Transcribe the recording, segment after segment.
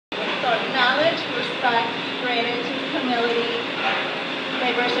So knowledge, respect, gratitude, humility,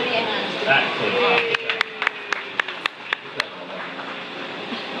 diversity, and honesty. Excellent.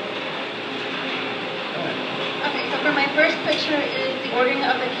 Okay, so for my first picture is the ordering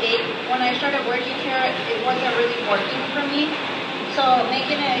of the cake. When I started working here, it wasn't really working for me. So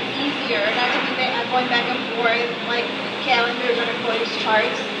making it easier, not to be going back and forth like calendars or employees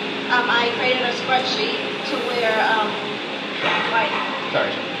charts, I created a spreadsheet to where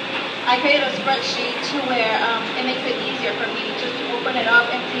I created a spreadsheet to where it makes it easier for me just to open it up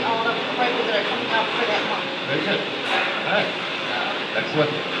and see all the records that are coming out for that month. Very good. All right.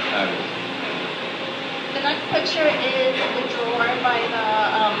 Excellent. The next picture is the drawer by the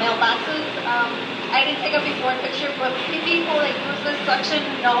mailboxes. I didn't take a before picture, but people that use this section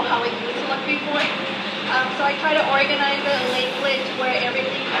know how it used to look before. So I try to organize it, label it to where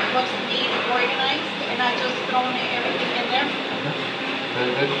everything looks neat and organized, and not just throwing everything in there.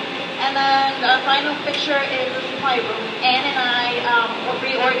 Very good. And then the final picture is the supply room. Ann and I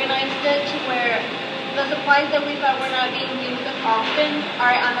reorganized it to where the supplies that we thought were not being used as often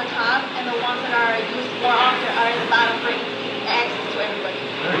are on the top, and the ones that are used more often are at the bottom for easy access to everybody.